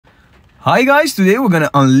Hi guys, today we're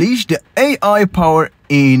gonna unleash the AI power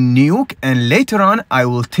in Nuuk, and later on I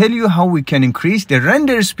will tell you how we can increase the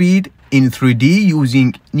render speed in 3D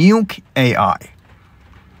using Nuuk AI.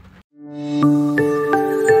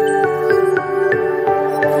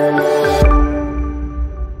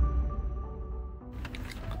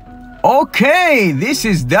 Okay, this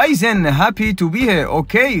is Dyson, happy to be here.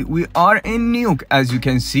 Okay, we are in Nuuk as you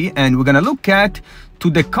can see, and we're gonna look at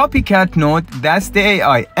to the copycat node, that's the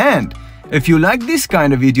AI. And if you like this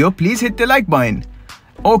kind of video, please hit the like button.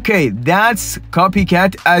 Okay, that's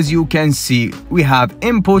copycat. As you can see, we have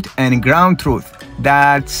input and ground truth.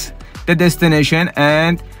 That's the destination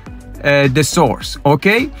and the source.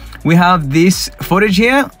 Okay, we have this footage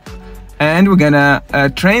here and we're gonna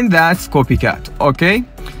train that copycat. Okay,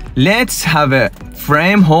 let's have a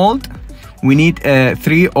frame hold. We need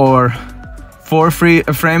 3 or 4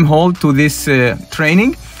 frame hold to this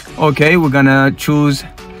training. Okay, we're gonna choose,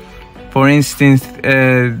 for instance,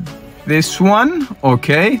 this one.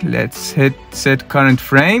 Okay, let's hit set current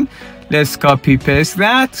frame. Let's copy paste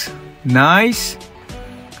that. Nice.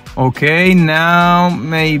 Okay, now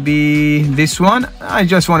maybe this one. I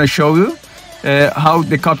just want to show you how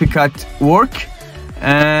the copycat work.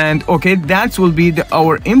 And okay, that will be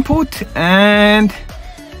our input, and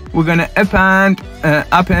we're gonna append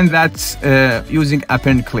that's using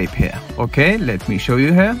append clip here. Okay, let me show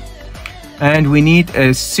you here. And we need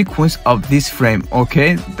a sequence of this frame.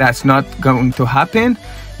 Okay, that's not going to happen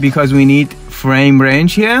because we need frame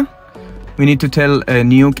range here. We need to tell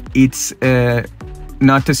Nuuk it's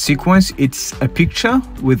not a sequence, it's a picture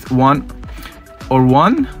with 1 or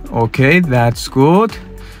 1. Okay, that's good.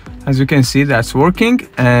 As you can see, that's working,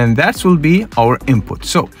 and that will be our input.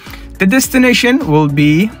 So the destination will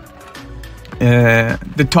be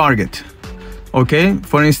the target. Okay,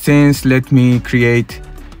 for instance, let me create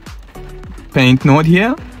paint node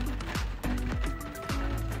here.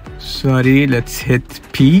 Sorry, let's hit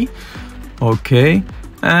P. Okay,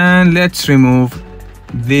 and let's remove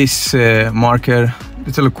this marker a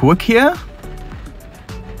little quick here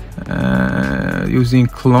using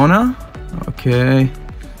cloner. Okay,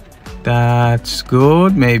 that's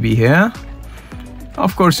good. Maybe here.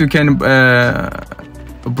 Of course, you can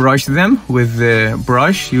brush them with the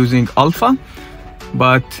brush using alpha,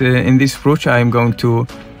 but in this approach I am going to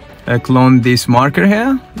clone this marker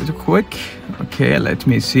here real quick. Okay, let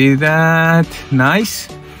me see that. Nice.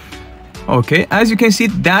 Okay, as you can see,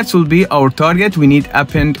 that will be our target. We need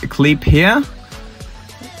append clip here.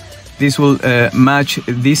 This will match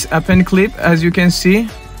this append clip. As you can see,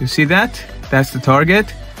 you see that? That's the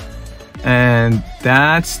target, and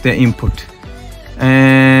that's the input.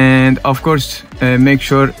 And of course, make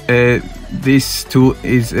sure this two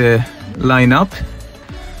is line up.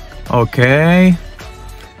 Okay,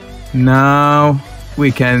 now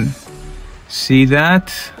we can see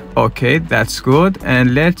that. Okay, that's good.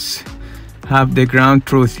 And let's have the ground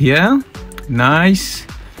truth here. Nice.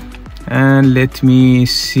 And let me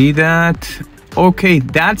see that. Okay,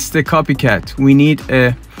 that's the copycat. We need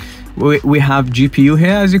a we have GPU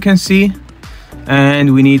here, as you can see,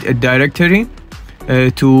 and we need a directory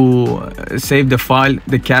to save the file,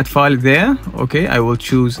 the cat file there. Okay, I will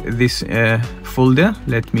choose this folder.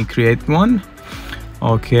 Let me create one.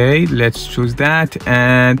 Okay, let's choose that,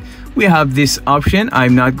 and we have this option.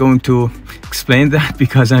 I'm not going to explain that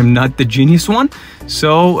because I'm not the genius one.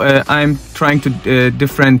 So I'm trying to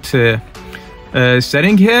different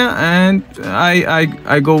setting here, and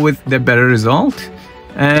I go with the better result.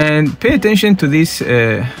 And pay attention to these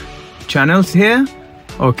channels here.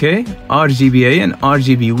 Okay, RGBA and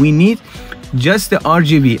RGB. We need just the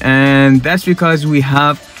RGB, and that's because we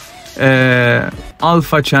have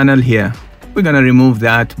alpha channel here. We're gonna remove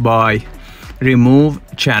that by remove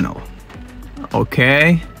channel.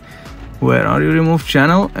 Okay, where are you? Remove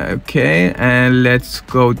channel. Okay, and let's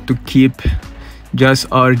go to keep just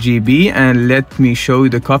RGB, and let me show you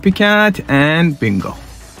the copycat, and bingo,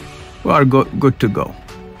 we are good to go.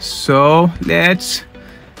 So let's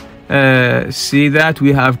see that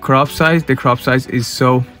we have crop size. The crop size is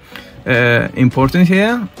so important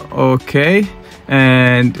here. Okay,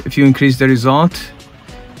 and if you increase the result,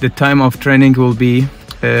 the time of training will be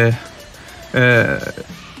a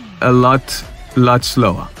lot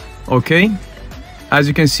slower. Okay, as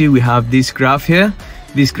you can see, we have this graph here.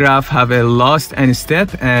 This graph have a last and step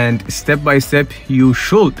by step you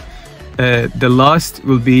should the last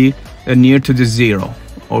will be near to the 0.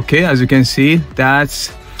 Okay, as you can see, that's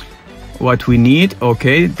what we need.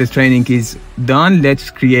 Okay, the training is done. Let's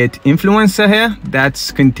create influencer here.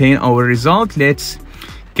 That's contain our result. Let's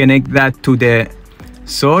connect that to the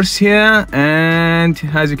source here, and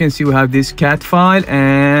as you can see, we have this cat file,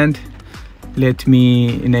 and Let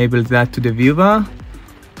me enable that to the viewer.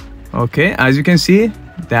 Okay, as you can see,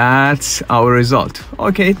 that's our result.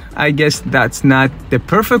 Okay, I guess that's not the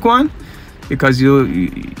perfect one, because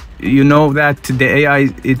you know that the AI,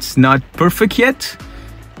 it's not perfect yet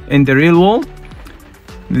in the real world.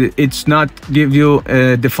 It's not give you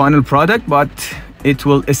the final product, but it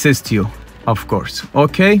will assist you, of course.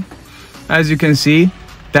 Okay, as you can see,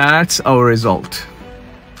 that's our result.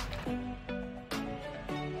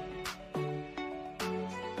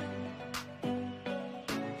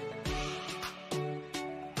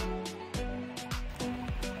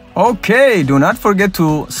 Okay, do not forget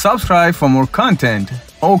to subscribe for more content.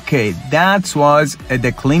 Okay, that was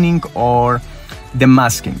the cleaning or the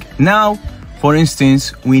masking. Now, for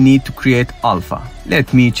instance, we need to create alpha.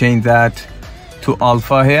 Let me change that to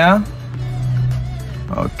alpha here.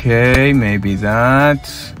 Okay, maybe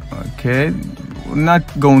that. Okay, we're not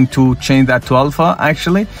going to change that to alpha.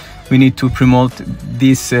 Actually, we need to promote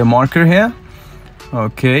this marker here.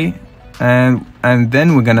 Okay, and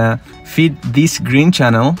then we're gonna feed this green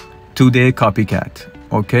channel to the copycat.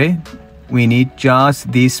 Okay, we need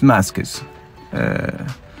just these masks,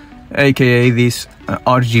 aka this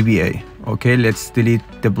RGBA. Okay, let's delete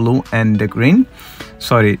the blue and the green,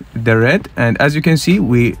 sorry, the red. And as you can see,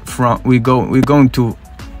 we're going to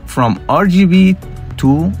from RGB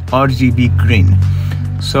to RGB green.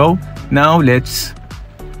 So now let's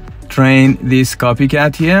train this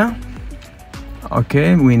copycat here.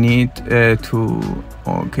 Okay, we need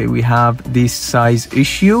okay, we have this size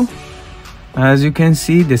issue. As you can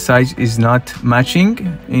see, the size is not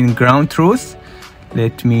matching in ground truth.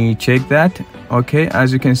 Let me check that. Okay,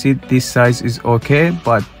 as you can see, this size is okay,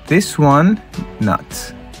 but this one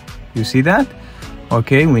not. You see that?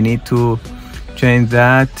 Okay, we need to change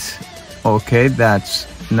that. Okay, that's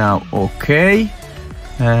now okay.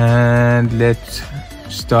 And let's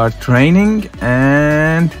start training,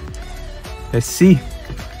 and let's see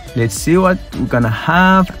what we're gonna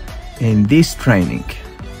have in this training.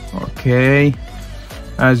 Okay,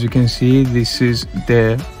 as you can see, this is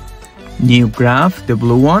the new graph, the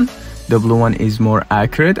blue one. The blue one is more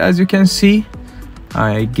accurate, as you can see.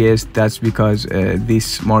 I guess that's because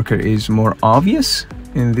this marker is more obvious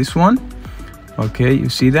in this one. Okay, you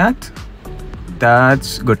see that?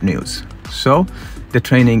 That's good news. So the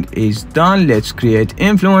training is done. Let's create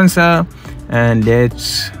influencer, and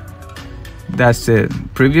that's the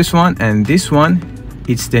previous one, and this one,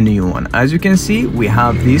 it's the new one. As you can see, we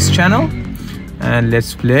have this channel, and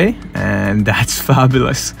let's play, and that's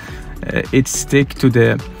fabulous. It stick to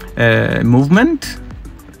the movement.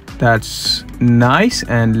 That's nice.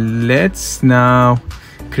 And let's now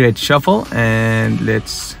create shuffle, and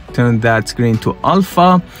let's turn that screen to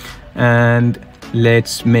alpha, and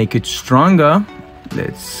let's make it stronger.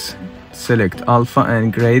 Let's select alpha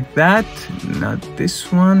and grade that, not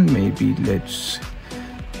this one. Maybe let's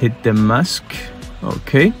hit the mask.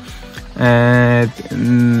 Okay, and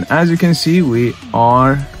as you can see, we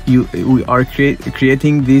are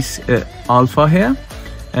creating this alpha here,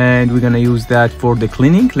 and we're gonna use that for the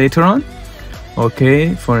cleaning later on.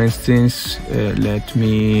 Okay, for instance, let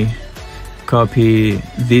me copy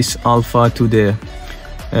this alpha to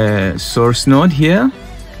the source node here.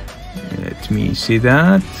 Let me see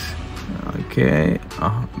that. Okay,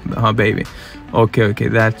 baby. Okay,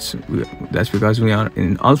 that's because we are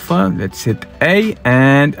in alpha. Let's hit A,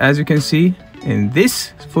 and as you can see in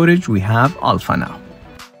this footage, we have alpha now.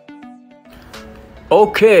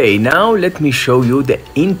 Okay, now let me show you the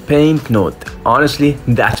Inpaint node. Honestly,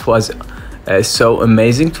 that was so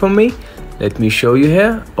amazing for me. Let me show you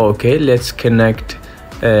here. Okay, let's connect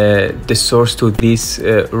the source to this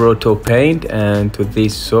Roto paint and to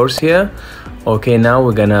this source here. Okay, now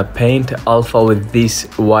we're gonna paint alpha with this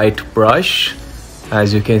white brush.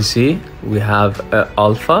 As you can see, we have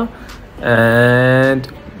alpha, and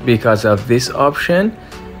because of this option,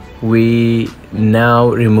 we now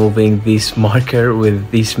removing this marker with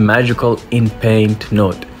this magical Inpaint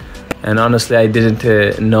node. And honestly, I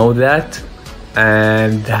didn't know that,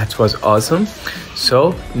 and that was awesome.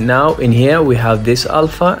 So now in here we have this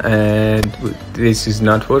alpha, and this is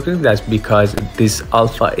not working. That's because this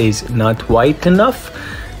alpha is not white enough.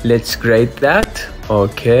 Let's grade that.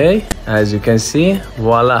 Okay, as you can see,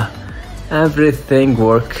 voila, everything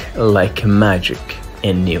work like magic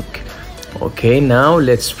in Nuuk. Okay, now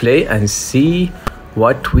let's play and see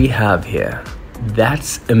what we have here.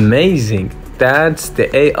 That's amazing. That's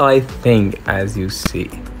the AI thing, as you see.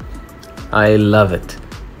 I love it.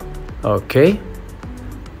 Okay,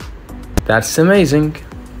 that's amazing.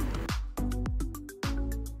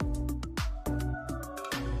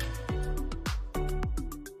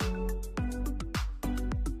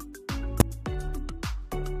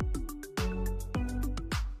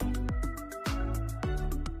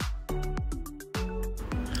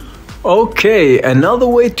 Okay, another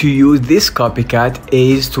way to use this copycat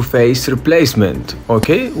is to face replacement.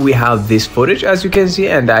 Okay, we have this footage as you can see,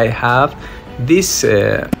 and I have this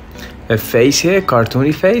face here,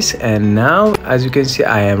 cartoony face, and now as you can see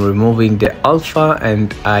I am removing the alpha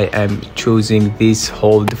and I am choosing this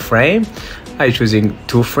hold frame. I'm choosing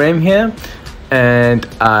 2 frame here, and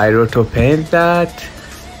I roto paint that,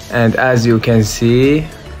 and as you can see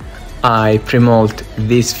I pre-mold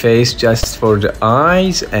this face just for the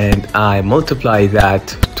eyes, and I multiply that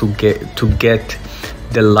to get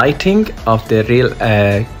the lighting of the real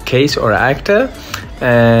case or actor.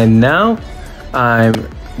 And now I'm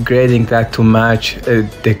grading that to match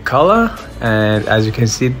the color, and as you can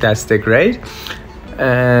see that's the grade,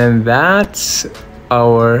 and that's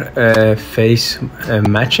our face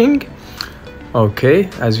matching. Okay,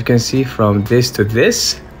 as you can see from this to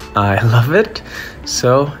this, I love it.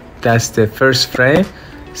 So that's the first frame.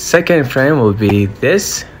 Second frame will be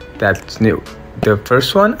this, that's new, the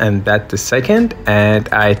first one, and that the second. And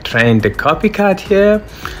I trained the copycat here,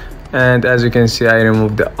 and as you can see I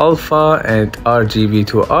removed the alpha and RGB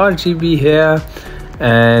to RGB here,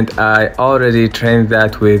 and I already trained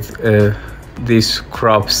that with this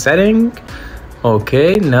crop setting.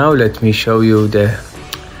 Okay, now let me show you the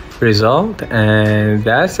result, and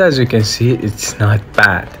that's, as you can see, it's not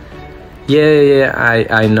bad.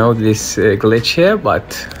 I know this glitch here, but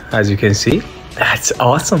as you can see, that's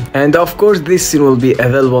awesome. And of course this scene will be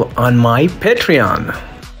available on my Patreon.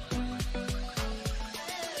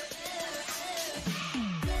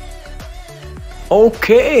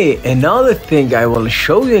 Okay, another thing I will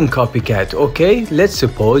show you in copycat. Okay, let's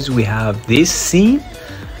suppose we have this scene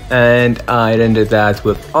and I render that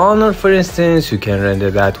with Honor, for instance. You can render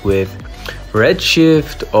that with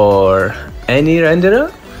Redshift or any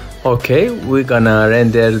renderer. Okay, we're gonna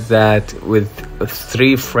render that with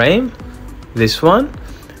 3 frame, this one,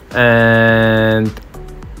 and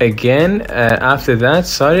again after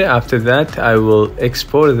that I will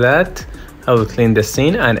export that. I will clean the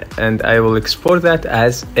scene and I will export that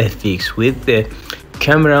as FX with the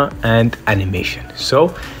camera and animation.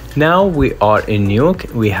 So now we are in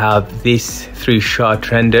Nuuk. We have this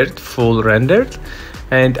 3-shot rendered, full rendered,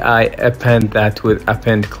 and I append that with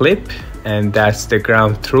append clip, and that's the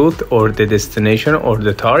ground truth or the destination or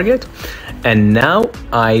the target. And now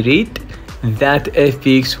I read that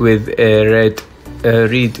FX with a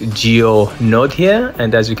read geo node here,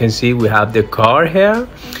 and as you can see we have the car here.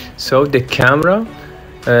 So the camera,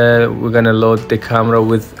 we're gonna load the camera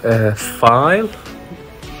with a file.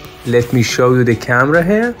 Let me show you the camera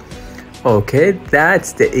here. Okay,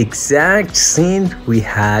 that's the exact scene we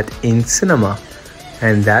had in cinema,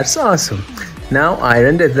 and that's awesome. Now I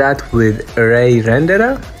rendered that with array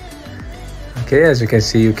renderer. Okay, as you can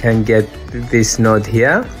see you can get this node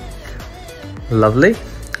here, lovely,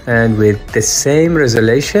 and with the same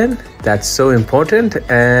resolution. That's so important,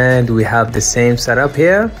 and we have the same setup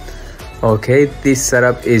here. Okay, this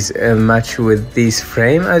setup is a match with this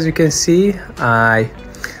frame. As you can see I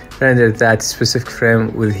rendered that specific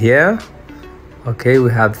frame with here. Okay,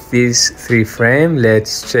 we have these 3 frame.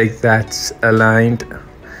 Let's check that's aligned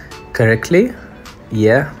correctly.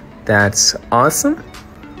 Yeah, that's awesome,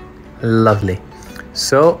 lovely.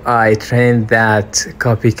 So I trained that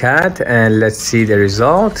copycat, and let's see the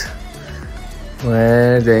result.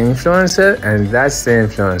 Where the influencer, and that's the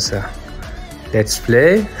influencer. Let's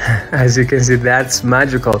play. As you can see, that's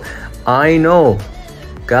magical. I know,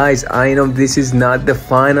 guys, I know this is not the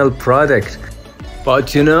final product,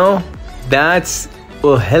 but you know, that's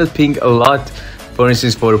helping a lot, for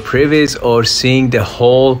instance for previous or seeing the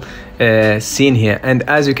whole scene here. And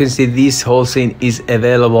as you can see, this whole scene is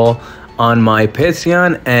available on my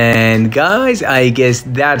Patreon. And guys, I guess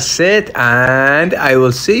that's it, and I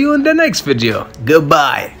will see you in the next video.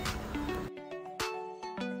 Goodbye.